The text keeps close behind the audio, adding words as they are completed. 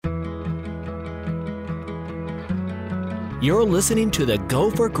You're listening to the Go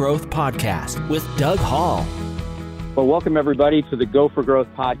for Growth podcast with Doug Hall. Well, welcome everybody to the Go for Growth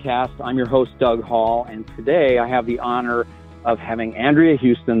podcast. I'm your host, Doug Hall, and today I have the honor of having Andrea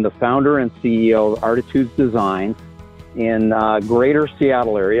Houston, the founder and CEO of Artitudes Design in greater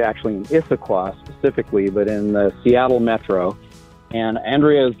Seattle area, actually in Issaquah specifically, but in the Seattle metro. And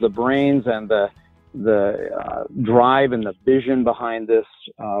Andrea is the brains and the drive and the vision behind this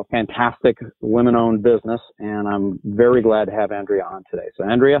fantastic women-owned business, and I'm very glad to have Andrea on today. So,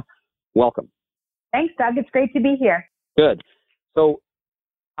 Andrea, welcome. Thanks, Doug. It's great to be here. Good. So,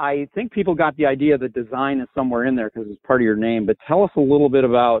 I think people got the idea that design is somewhere in there because it's part of your name, but tell us a little bit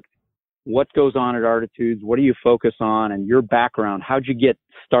about what goes on at Artitudes, what do you focus on, and your background. How'd you get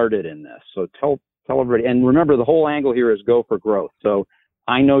started in this? So tell everybody, and remember the whole angle here is go for growth. So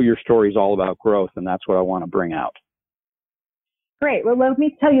I know your story is all about growth, and that's what I want to bring out. Great. Well, let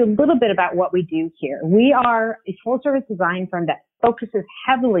me tell you a little bit about what we do here. We are a full-service design firm that focuses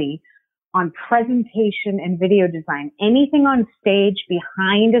heavily on presentation and video design. Anything on stage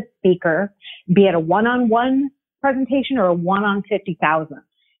behind a speaker, be it a one-on-one presentation or a one-on 50,000.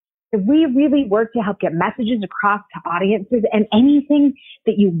 So we really work to help get messages across to audiences and anything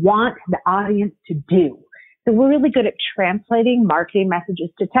that you want the audience to do. So we're really good at translating marketing messages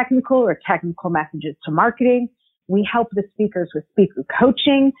to technical or technical messages to marketing. We help the speakers with speaker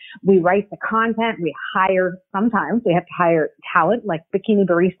coaching. We write the content. Sometimes we have to hire talent like bikini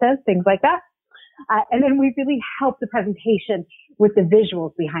baristas, things like that. And then we really help the presentation with the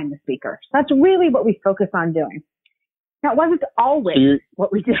visuals behind the speaker. So that's really what we focus on doing. Now, it wasn't always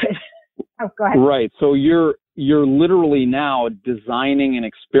what we did. Oh, go ahead. Right. So you're literally now designing an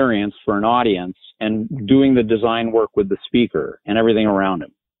experience for an audience and doing the design work with the speaker and everything around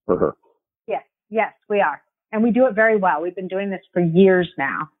him or her. Yes, we are. And we do it very well. We've been doing this for years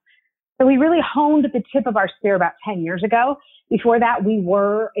now. So we really honed the tip of our spear about 10 years ago. Before that, we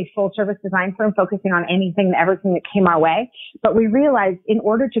were a full-service design firm focusing on anything and everything that came our way. But we realized in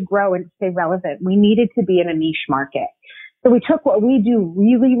order to grow and stay relevant, we needed to be in a niche market. So we took what we do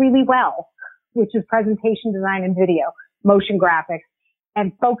really, really well, which is presentation design and video, motion graphics,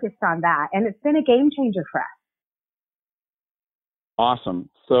 and focused on that. And it's been a game changer for us. Awesome.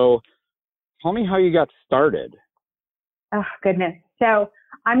 So tell me how you got started. Oh, goodness. So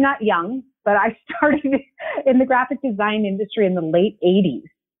I'm not young, but I started in the graphic design industry in the late 80s.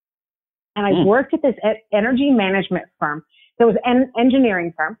 And I worked at this energy management firm. It was an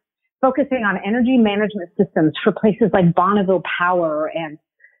engineering firm focusing on energy management systems for places like Bonneville Power and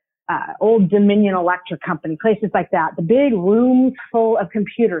Old Dominion Electric Company, places like that. The big rooms full of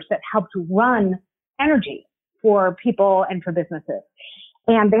computers that helped run energy for people and for businesses.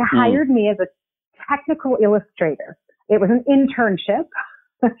 And they hired me as a technical illustrator. It was an internship.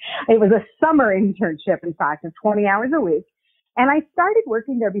 It was a summer internship, in fact, of 20 hours a week. And I started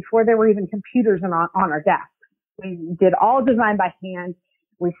working there before there were even computers on our desks. We did all design by hand.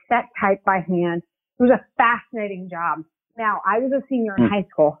 We set type by hand. It was a fascinating job. Now, I was a senior in high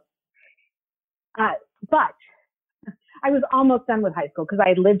school, but I was almost done with high school because I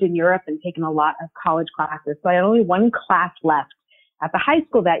had lived in Europe and taken a lot of college classes. So I had only one class left at the high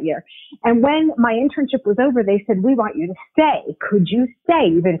school that year. And when my internship was over, they said, we want you to stay. Could you stay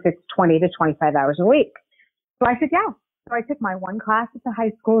even if it's 20 to 25 hours a week? So I said, yeah. So I took my one class at the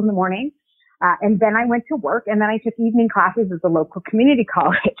high school in the morning. And then I went to work, and then I took evening classes at the local community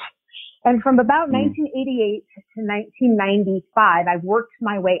college. And from about 1988 to 1995, I worked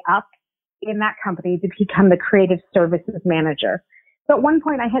my way up in that company to become the creative services manager. So at one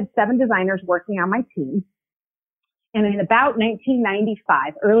point, I had 7 designers working on my team. And in about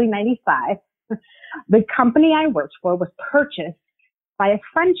 1995, early 95, the company I worked for was purchased by a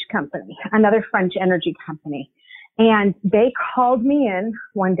French company, another French energy company. And they called me in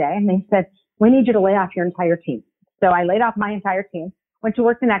one day and they said, we need you to lay off your entire team. So I laid off my entire team, went to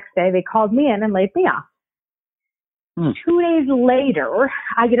work the next day. They called me in and laid me off. 2 days later,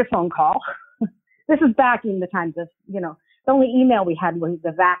 I get a phone call. This is back in the times of, the only email we had was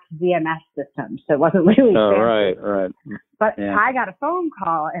the VAX VMS system. So it wasn't really fancy. Right. But I got a phone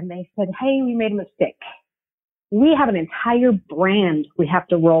call and they said, hey, we made a mistake. We have an entire brand we have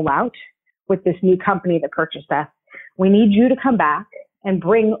to roll out with this new company that purchased us. We need you to come back and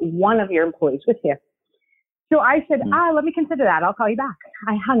bring one of your employees with you. So I said, let me consider that. I'll call you back.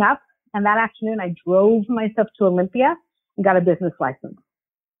 I hung up, and that afternoon I drove myself to Olympia and got a business license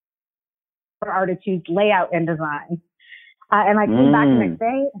for Artitudes layout and design. And I came back the next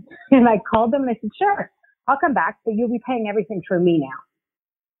day and I called them and I said, sure, I'll come back, but you'll be paying everything for me now.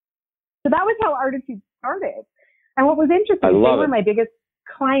 So that was how Artitudes started. And what was interesting, they were my biggest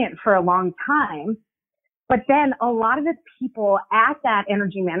client for a long time. But then a lot of the people at that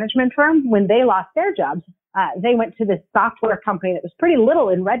energy management firm, when they lost their jobs, they went to this software company that was pretty little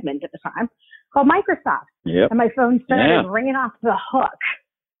in Redmond at the time called Microsoft. Yep. And my phone started ringing off the hook.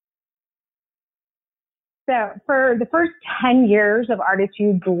 So for the first 10 years of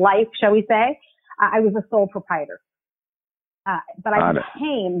Artitude's life, shall we say, I was a sole proprietor. But I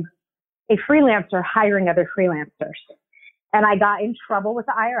became a freelancer hiring other freelancers. And I got in trouble with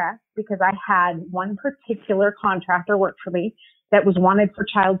the IRS because I had one particular contractor work for me that was wanted for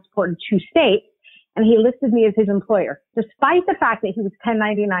child support in 2 states. And he listed me as his employer. Despite the fact that he was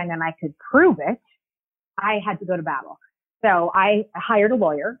 1099 and I could prove it, I had to go to battle. So I hired a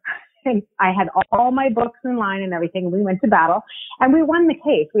lawyer and I had all my books in line and everything. We went to battle and we won the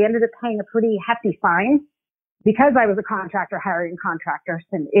case. We ended up paying a pretty hefty fine because I was a contractor hiring contractors.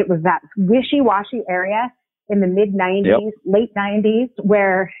 And it was that wishy-washy area in the mid 90s, late 90s,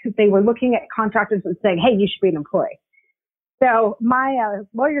 where they were looking at contractors and saying, hey, you should be an employee. So my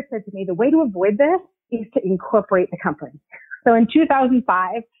lawyer said to me, the way to avoid this is to incorporate the company. So in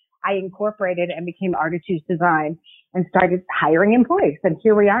 2005, I incorporated and became Artitude Design and started hiring employees. And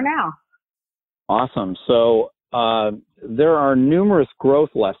here we are now. Awesome. So there are numerous growth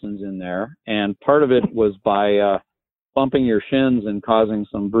lessons in there. And part of it was by bumping your shins and causing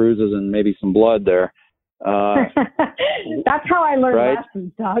some bruises and maybe some blood there. That's how I learned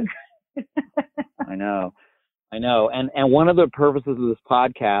lessons, Doug. I know. And one of the purposes of this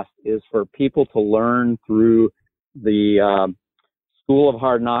podcast is for people to learn through the school of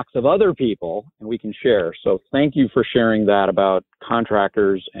hard knocks of other people, and we can share. So thank you for sharing that about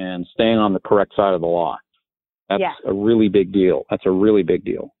contractors and staying on the correct side of the law. That's a really big deal. It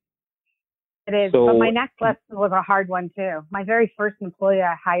is. So, but my next lesson was a hard one too. My very first employee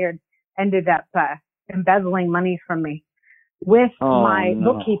I hired ended up embezzling money from me with my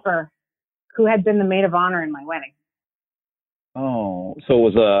bookkeeper, who had been the maid of honor in my wedding. Oh, so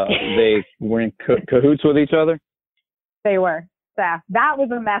it was they were in cahoots with each other? They were. So that was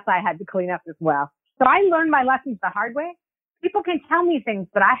a mess I had to clean up as well. So I learned my lessons the hard way. People can tell me things,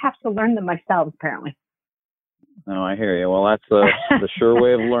 but I have to learn them myself, apparently. No, I hear you. Well, that's the sure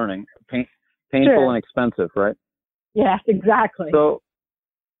way of learning. Painful and expensive, right? Yes, exactly.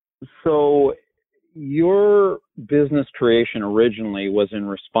 So your business creation originally was in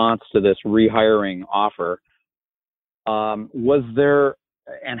response to this rehiring offer. Was there,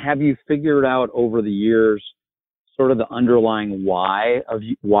 and have you figured out over the years sort of the underlying why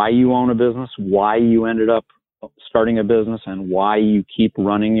you own a business, why you ended up starting a business, and why you keep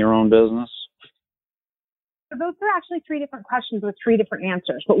running your own business? So those are actually 3 different questions with 3 different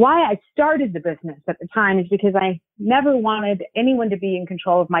answers. But why I started the business at the time is because I never wanted anyone to be in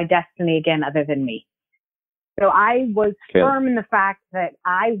control of my destiny again other than me. So I was firm in the fact that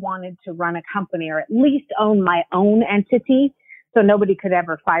I wanted to run a company or at least own my own entity so nobody could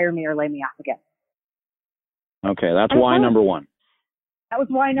ever fire me or lay me off again. Okay, that's why number 1. That was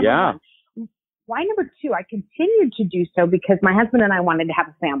why number 1. Why number 2, I continued to do so because my husband and I wanted to have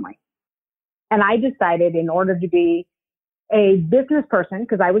a family. And I decided in order to be a business person,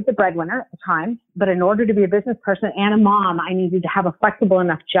 because I was the breadwinner at the time, but in order to be a business person and a mom, I needed to have a flexible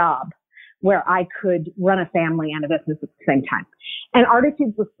enough job where I could run a family and a business at the same time. And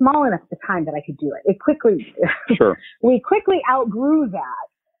Artitude was small enough at the time that I could do it. We quickly outgrew that.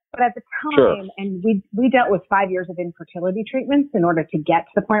 But at the time, and we dealt with 5 years of infertility treatments in order to get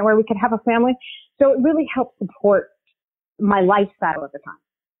to the point where we could have a family. So it really helped support my lifestyle at the time.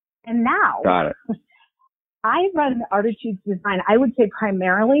 And now, I run Artitude Design. I would say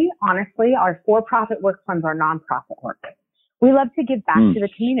primarily, honestly, our for-profit work funds our nonprofit work. We love to give back to the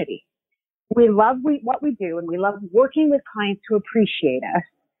community. We love what we do, and we love working with clients who appreciate us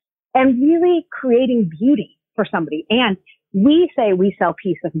and really creating beauty for somebody. And we say we sell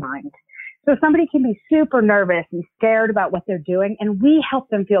peace of mind. So somebody can be super nervous and scared about what they're doing, and we help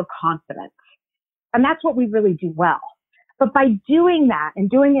them feel confident. And that's what we really do well. But by doing that and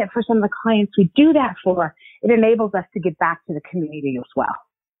doing it for some of the clients we do that for, it enables us to give back to the community as well.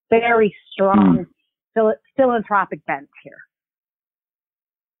 Very strong philanthropic bent here.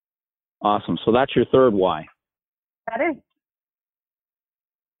 Awesome. So that's your third why. That is.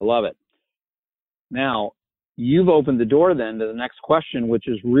 I love it. Now, you've opened the door then to the next question, which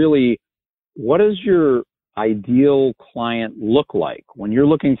is really, what does your ideal client look like when you're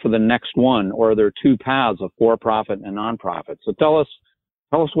looking for the next one, or are there 2 paths of for-profit and nonprofit? So tell us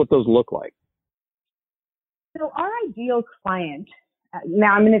what those look like. So our ideal client,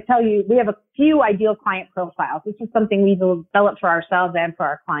 now I'm going to tell you, we have a few ideal client profiles. This is something we develop for ourselves and for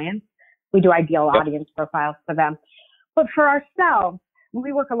our clients. We do ideal audience profiles for them. But for ourselves,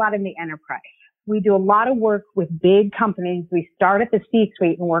 we work a lot in the enterprise. We do a lot of work with big companies. We start at the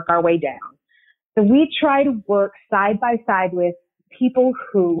C-suite and work our way down. So we try to work side by side with people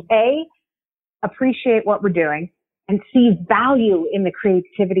who, A, appreciate what we're doing and see value in the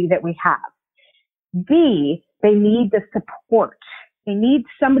creativity that we have. B, they need the support. They need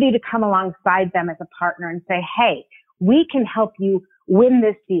somebody to come alongside them as a partner and say, hey, we can help you win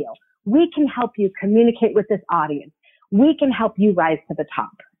this deal. We can help you communicate with this audience. We can help you rise to the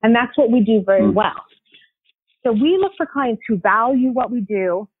top. And that's what we do very well. So we look for clients who value what we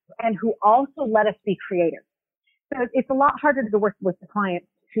do and who also let us be creative. So it's a lot harder to work with the clients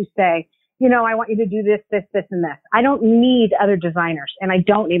who say, you know, I want you to do this, this, this, and this. I don't need other designers, and I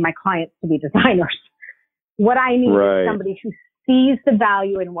don't need my clients to be designers. What I need is somebody who sees the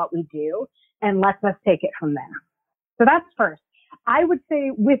value in what we do and lets us take it from there. So that's first. I would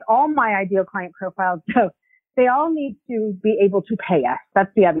say with all my ideal client profiles, so they all need to be able to pay us.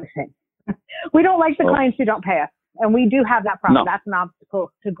 That's the other thing. We don't like the clients who don't pay us, and we do have that problem. No. That's an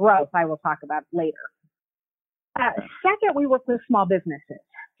obstacle to growth I will talk about later. Second, we work with small businesses.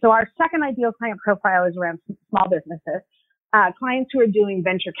 So our second ideal client profile is around small businesses, clients who are doing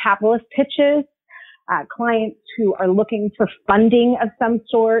venture capitalist pitches, clients who are looking for funding of some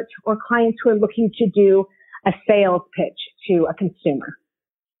sort, or clients who are looking to do a sales pitch to a consumer.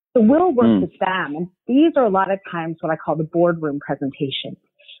 So we'll work with them. And these are a lot of times what I call the boardroom presentations,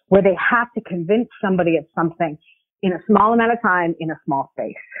 where they have to convince somebody of something in a small amount of time in a small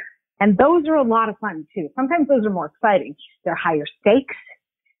space. And those are a lot of fun too. Sometimes those are more exciting. They're higher stakes,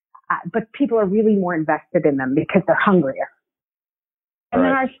 but people are really more invested in them because they're hungrier. And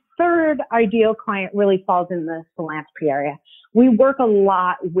then our third ideal client really falls in the philanthropy area. We work a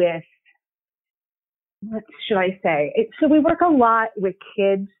lot with, what should I say? So we work a lot with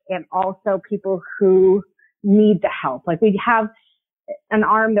kids and also people who need the help. Like we have an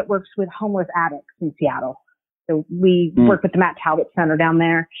arm that works with homeless addicts in Seattle. So we work with the Matt Talbot Center down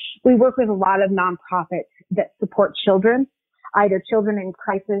there. We work with a lot of nonprofits that support children, either children in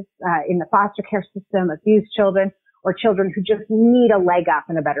crisis in the foster care system, abused children, or children who just need a leg up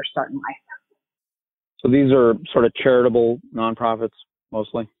and a better start in life. So these are sort of charitable nonprofits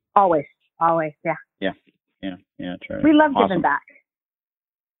mostly? Always, yeah. Charity. We love giving back.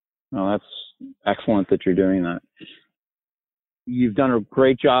 Well, that's excellent that you're doing that. You've done a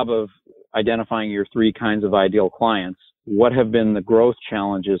great job of identifying your three kinds of ideal clients. What have been the growth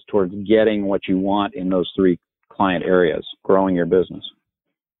challenges towards getting what you want in those three client areas, growing your business?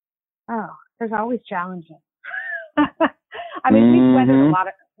 Oh, there's always challenges. I mean,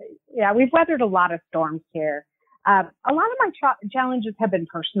 we've weathered a lot of storms here. A lot of my challenges have been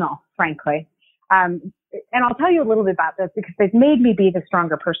personal, frankly. And I'll tell you a little bit about this because they've made me be the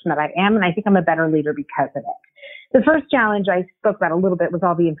stronger person that I am, and I think I'm a better leader because of it. The first challenge I spoke about a little bit was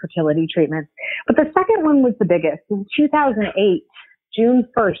all the infertility treatments, but the second one was the biggest. In 2008, June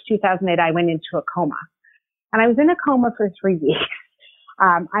 1st, 2008, I went into a coma, and I was in a coma for 3 weeks.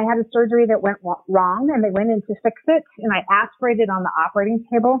 I had a surgery that went wrong, and they went in to fix it, and I aspirated on the operating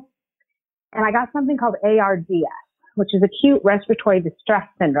table, and I got something called ARDS, which is acute respiratory distress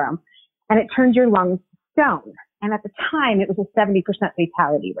syndrome, and it turns your lungs stone. And at the time, it was a 70%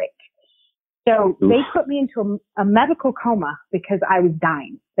 fatality rate. So they put me into a medical coma because I was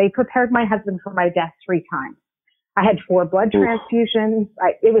dying. They prepared my husband for my death 3 times. I had 4 blood transfusions.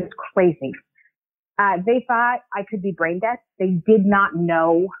 It was crazy. They thought I could be brain dead. They did not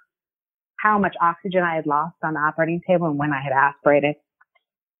know how much oxygen I had lost on the operating table and when I had aspirated.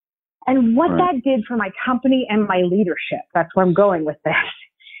 And what that did for my company and my leadership, that's where I'm going with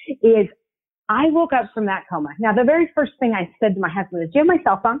this, is I woke up from that coma. Now, the very first thing I said to my husband is, do you have my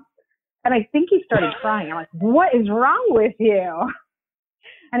cell phone? And I think he started crying. I'm like, what is wrong with you?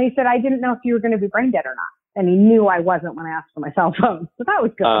 And he said, I didn't know if you were going to be brain dead or not. And he knew I wasn't when I asked for my cell phone. So that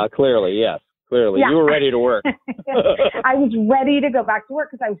was good. Clearly, yes. Clearly. Yeah. You were ready to work. I was ready to go back to work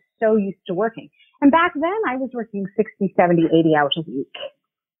because I was so used to working. And back then, I was working 60, 70, 80 hours a week.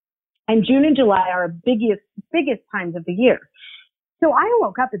 And June and July are our biggest times of the year. So I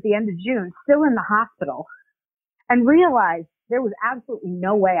woke up at the end of June, still in the hospital, and realized there was absolutely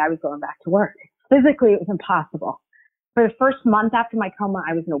no way I was going back to work. Physically, it was impossible. For the first month after my coma,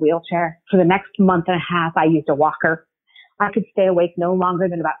 I was in a wheelchair. For the next month and a half, I used a walker. I could stay awake no longer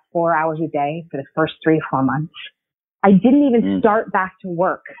than about 4 hours a day for the first 3 to 4 months. I didn't even start back to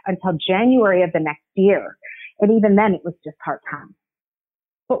work until January of the next year. And even then, it was just part-time.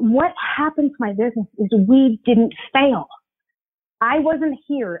 But what happened to my business is we didn't fail. I wasn't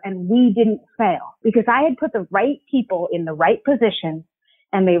here and we didn't fail because I had put the right people in the right positions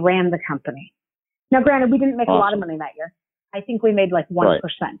and they ran the company. Now, granted, we didn't make a lot of money that year. I think we made like 1%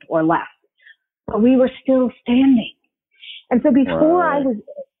 or less. but we were still standing. And so before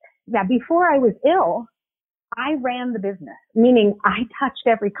Right. before I was ill, I ran the business, meaning I touched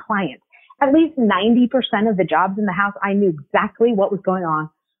every client. At least 90% of the jobs in the house, I knew exactly what was going on,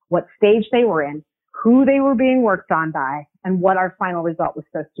 what stage they were in, who they were being worked on by, and what our final result was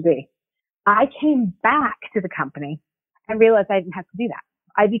supposed to be. I came back to the company and realized I didn't have to do that.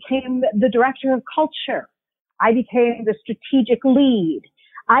 I became the director of culture. I became the strategic lead.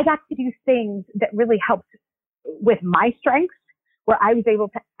 I got to do things that really helped with my strengths, where I was able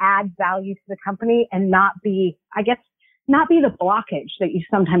to add value to the company and not be the blockage that you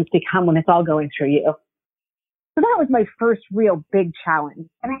sometimes become when it's all going through you. So that was my first real big challenge.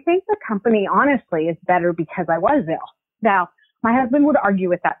 And I think the company, honestly, is better because I was ill. Now, my husband would argue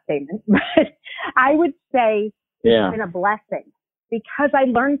with that statement, but I would say it's been a blessing because I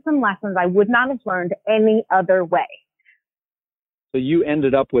learned some lessons I would not have learned any other way. So you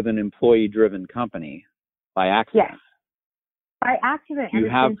ended up with an employee-driven company by accident. Yes, by accident, and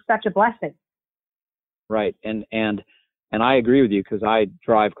it's been such a blessing. Right, and I agree with you because I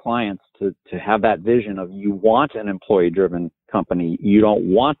drive clients to have that vision of you want an employee-driven company. You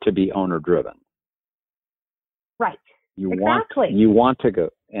don't want to be owner-driven. Right. You exactly. want to go,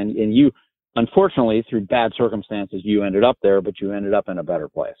 and you, unfortunately, through bad circumstances, you ended up there, but you ended up in a better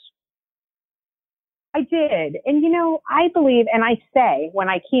place. I did. And, I believe, and I say when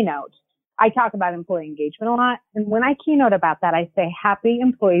I keynote, I talk about employee engagement a lot. And when I keynote about that, I say happy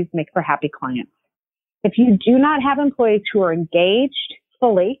employees make for happy clients. If you do not have employees who are engaged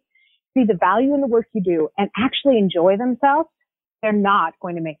fully, see the value in the work you do, and actually enjoy themselves, they're not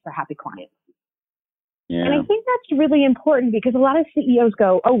going to make for happy clients. Yeah. And I think that's really important because a lot of CEOs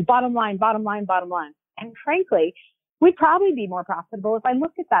go, oh, bottom line, bottom line, bottom line. And frankly, we'd probably be more profitable if I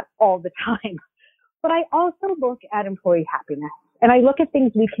looked at that all the time. But I also look at employee happiness, and I look at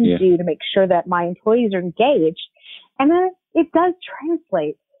things we can do to make sure that my employees are engaged. And then it does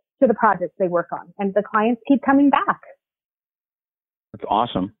translate to the projects they work on, and the clients keep coming back. That's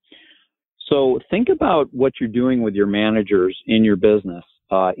awesome. So think about what you're doing with your managers in your business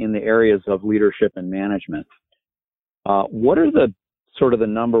in the areas of leadership and management. What are the sort of the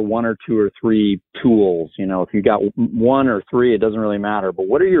number one or two or three tools? If you got one or three, it doesn't really matter. But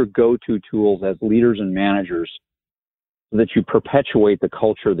what are your go-to tools as leaders and managers so that you perpetuate the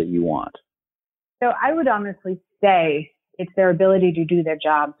culture that you want? So I would honestly say it's their ability to do their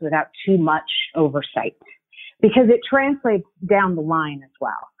jobs without too much oversight, because it translates down the line as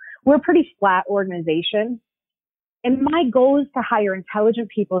well. We're a pretty flat organization, and my goal is to hire intelligent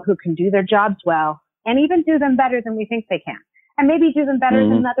people who can do their jobs well and even do them better than we think they can, and maybe do them better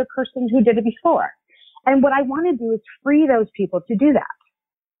than another person who did it before. And what I want to do is free those people to do that.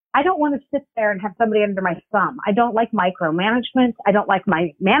 I don't want to sit there and have somebody under my thumb. I don't like micromanagement. I don't like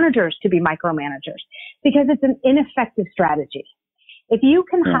my managers to be micromanagers because it's an ineffective strategy. If you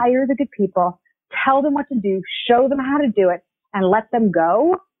can hire the good people, tell them what to do, show them how to do it, and let them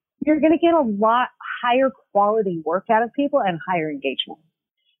go, you're going to get a lot higher quality work out of people and higher engagement.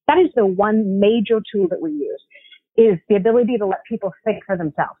 That is the one major tool that we use, is the ability to let people think for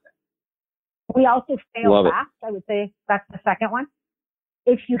themselves. We also fail fast. I would say that's the second one.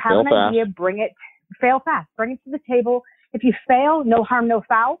 If you have an idea, fail fast, bring it to the table. If you fail, no harm, no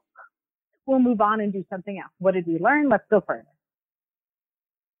foul. We'll move on and do something else. What did we learn? Let's go further.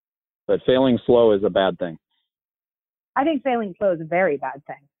 But failing slow is a bad thing. I think failing slow is a very bad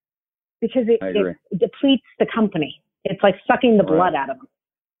thing because it depletes the company. It's like sucking the blood out of them.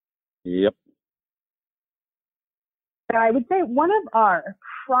 Yep. So I would say one of our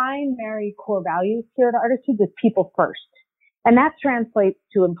primary core values here at Artitude is people first. And that translates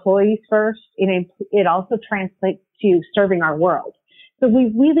to employees first. It also translates to serving our world. So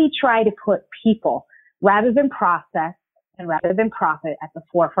we really try to put people rather than process and rather than profit at the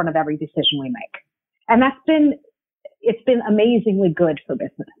forefront of every decision we make. And it's been amazingly good for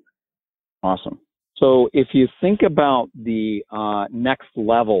business. Awesome. So if you think about the next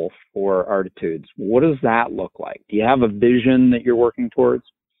level for Artitudes, what does that look like? Do you have a vision that you're working towards?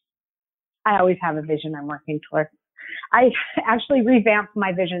 I always have a vision I'm working towards. I actually revamp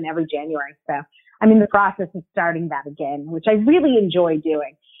my vision every January. So I'm in the process of starting that again, which I really enjoy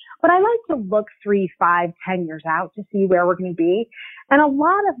doing. But I like to look 3, 5, 10 years out to see where we're going to be. And a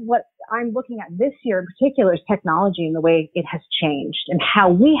lot of what I'm looking at this year in particular is technology and the way it has changed and how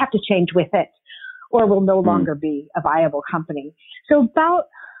we have to change with it, or we'll no longer be a viable company. So about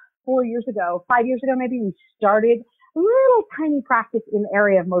 5 years ago maybe, we started a little tiny practice in the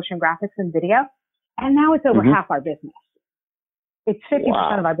area of motion graphics and video. And now it's over half our business. It's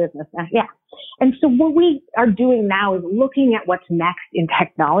 50% of our business now. Yeah. And so what we are doing now is looking at what's next in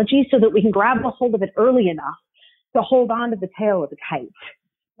technology so that we can grab a hold of it early enough to hold on to the tail of the kite.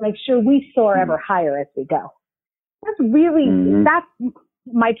 Make sure we soar ever higher as we go. That's really, that's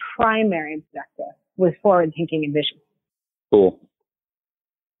my primary objective with forward thinking and vision. Cool.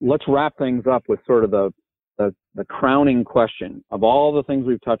 Let's wrap things up with sort of the crowning question of all the things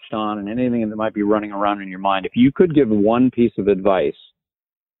we've touched on and anything that might be running around in your mind. If you could give one piece of advice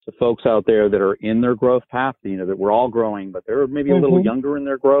to folks out there that are in their growth path, that we're all growing, but they're maybe a little younger in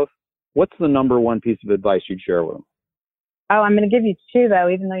their growth, what's the number one piece of advice you'd share with them? Oh, I'm going to give you two, though,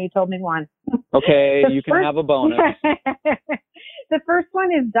 even though you told me one. Okay, you can have a bonus. The first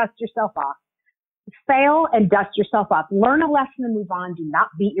one is dust yourself off. Fail and dust yourself off. Learn a lesson and move on. Do not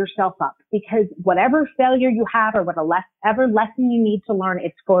beat yourself up, because whatever failure you have or whatever lesson you need to learn,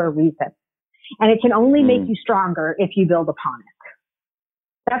 it's for a reason. And it can only make you stronger if you build upon it.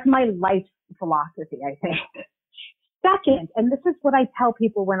 That's my life philosophy, I think. Second, and this is what I tell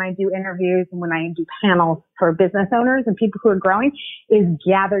people when I do interviews and when I do panels for business owners and people who are growing, is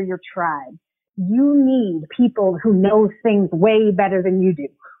gather your tribe. You need people who know things way better than you do.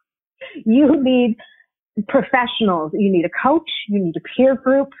 You need professionals. You need a coach. You need a peer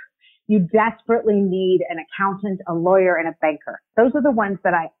group. You desperately need an accountant, a lawyer, and a banker. Those are the ones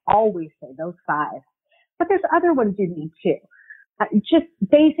that I always say, those 5. But there's other ones you need too. Just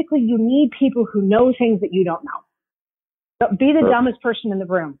basically, you need people who know things that you don't know. But be the dumbest person in the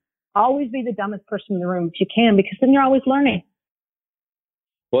room. Always be the dumbest person in the room if you can, because then you're always learning.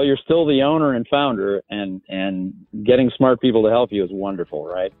 Well, you're still the owner and founder, and getting smart people to help you is wonderful,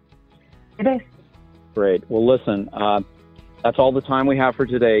 right? It is. Great. Well, listen, that's all the time we have for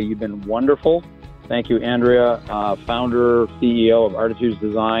today. You've been wonderful. Thank you, Andrea, founder, CEO of Artitudes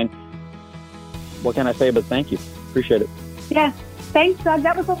Design. What can I say but thank you? Appreciate it. Yeah. Thanks, Doug.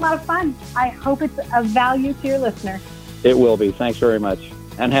 That was a lot of fun. I hope it's of value to your listener. It will be. Thanks very much.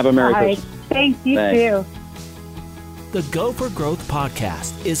 And have a Merry Christmas. Thanks. You too. The Go for Growth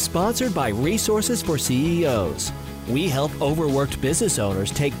podcast is sponsored by Resources for CEOs. We help overworked business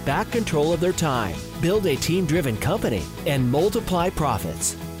owners take back control of their time, build a team-driven company, and multiply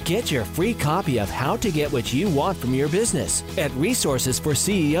profits. Get your free copy of How to Get What You Want from Your Business at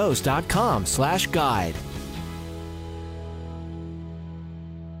resourcesforceos.com/guide.